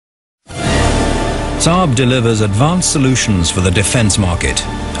Saab delivers advanced solutions for the defense market.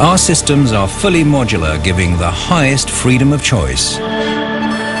 Our systems are fully modular, giving the highest freedom of choice.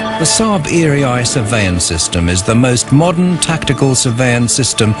 The Saab Erieye Surveillance System is the most modern tactical surveillance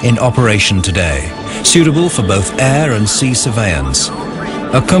system in operation today, suitable for both air and sea surveillance.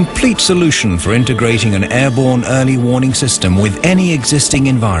 A complete solution for integrating an airborne early warning system with any existing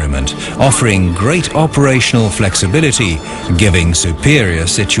environment, offering great operational flexibility, giving superior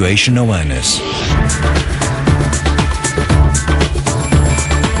situation awareness.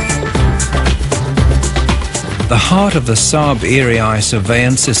 The heart of the Saab Erieye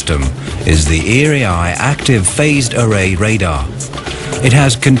Surveillance System is the ERIEYE Active Phased Array Radar. It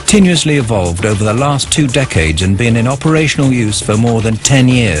has continuously evolved over the last 2 decades and been in operational use for more than 10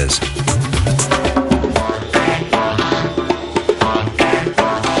 years.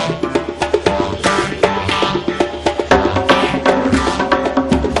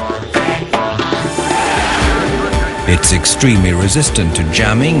 It's extremely resistant to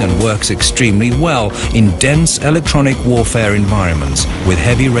jamming and works extremely well in dense electronic warfare environments with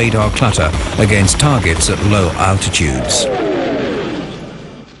heavy radar clutter against targets at low altitudes.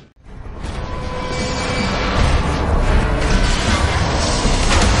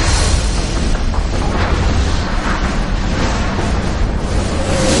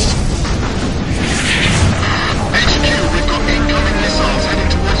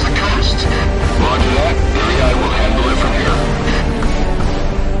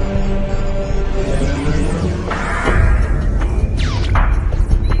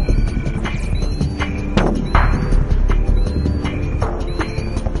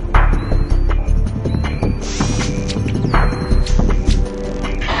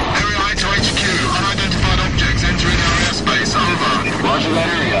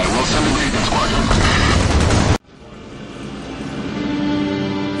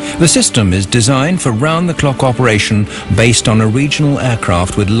 The system is designed for round-the-clock operation based on a regional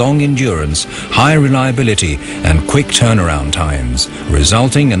aircraft with long endurance, high reliability and quick turnaround times,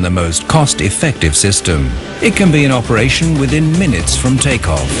 resulting in the most cost-effective system. It can be in operation within minutes from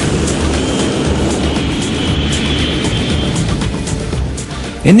takeoff.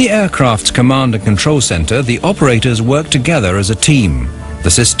 In the aircraft's command and control center, the operators work together as a team. The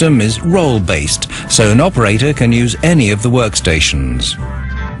system is role-based, so an operator can use any of the workstations.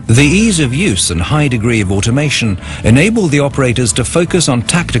 The ease of use and high degree of automation enable the operators to focus on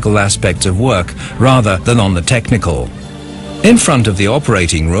tactical aspects of work rather than on the technical. In front of the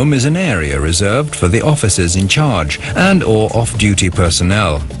operating room is an area reserved for the officers in charge and/or off-duty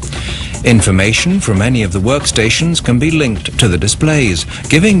personnel. Information from any of the workstations can be linked to the displays,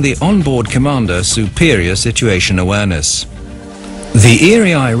 giving the onboard commander superior situation awareness. The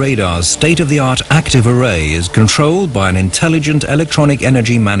ERIEYE radar's state-of-the-art active array is controlled by an intelligent electronic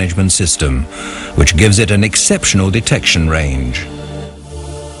energy management system, which gives it an exceptional detection range.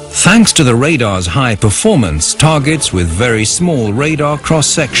 Thanks to the radar's high performance, targets with very small radar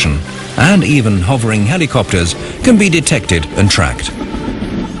cross-section and even hovering helicopters can be detected and tracked.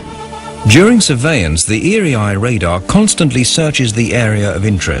 During surveillance, the ERIEYE radar constantly searches the area of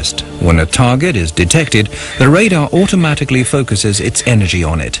interest. When a target is detected, the radar automatically focuses its energy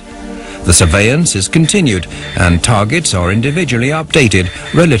on it. The surveillance is continued and targets are individually updated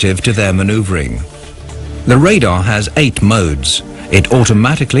relative to their maneuvering. The radar has 8 modes. It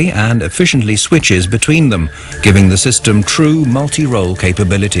automatically and efficiently switches between them, giving the system true multi-role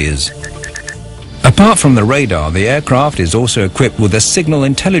capabilities. Apart from the radar, the aircraft is also equipped with a signal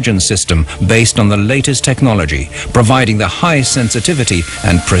intelligence system based on the latest technology, providing the highest sensitivity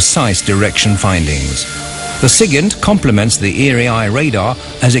and precise direction findings. The SIGINT complements the ERIEYE radar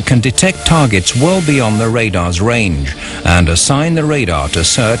as it can detect targets well beyond the radar's range and assign the radar to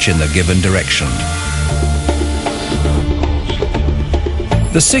search in the given direction.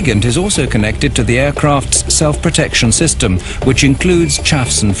 The SIGINT is also connected to the aircraft's self-protection system, which includes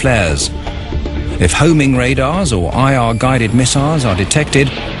chaffs and flares. If homing radars or IR-guided missiles are detected,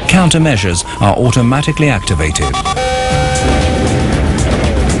 countermeasures are automatically activated.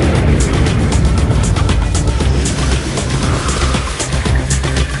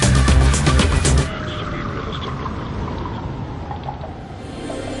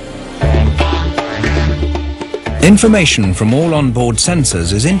 Information from all onboard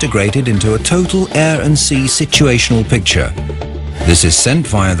sensors is integrated into a total air and sea situational picture. This is sent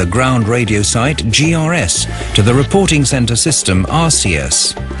via the ground radio site GRS to the reporting center system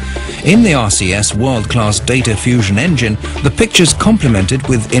RCS. In the RCS world-class data fusion engine, the picture's complemented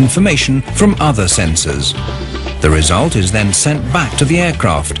with information from other sensors. The result is then sent back to the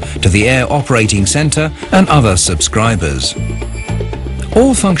aircraft, to the Air Operating Center and other subscribers.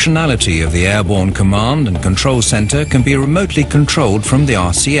 All functionality of the Airborne Command and Control Center can be remotely controlled from the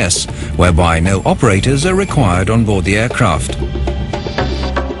RCS, whereby no operators are required on board the aircraft.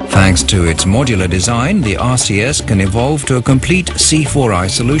 Thanks to its modular design, the RCS can evolve to a complete C4I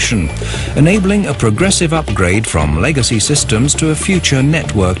solution, enabling a progressive upgrade from legacy systems to a future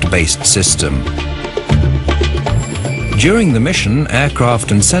networked-based system. During the mission,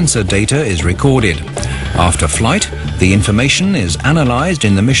 aircraft and sensor data is recorded. After flight, the information is analyzed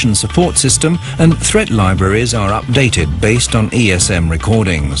in the mission support system and threat libraries are updated based on ESM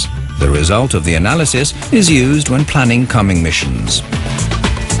recordings. The result of the analysis is used when planning coming missions.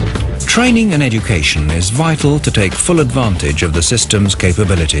 Training and education is vital to take full advantage of the system's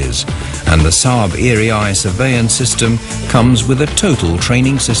capabilities, and the Saab Erieye Surveillance System comes with a total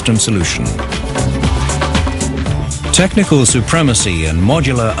training system solution. Technical supremacy and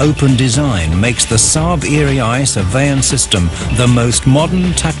modular open design makes the Saab Erieye Surveillance System the most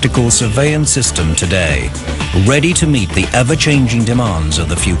modern tactical surveillance system today, ready to meet the ever-changing demands of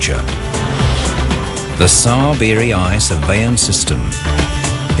the future. The Saab Erieye Surveillance System.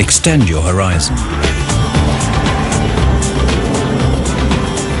 Extend your horizon.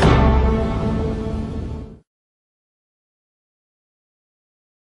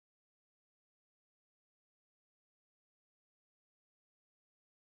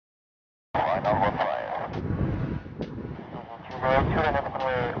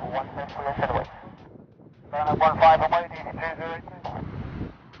 One 5 away, DD 202.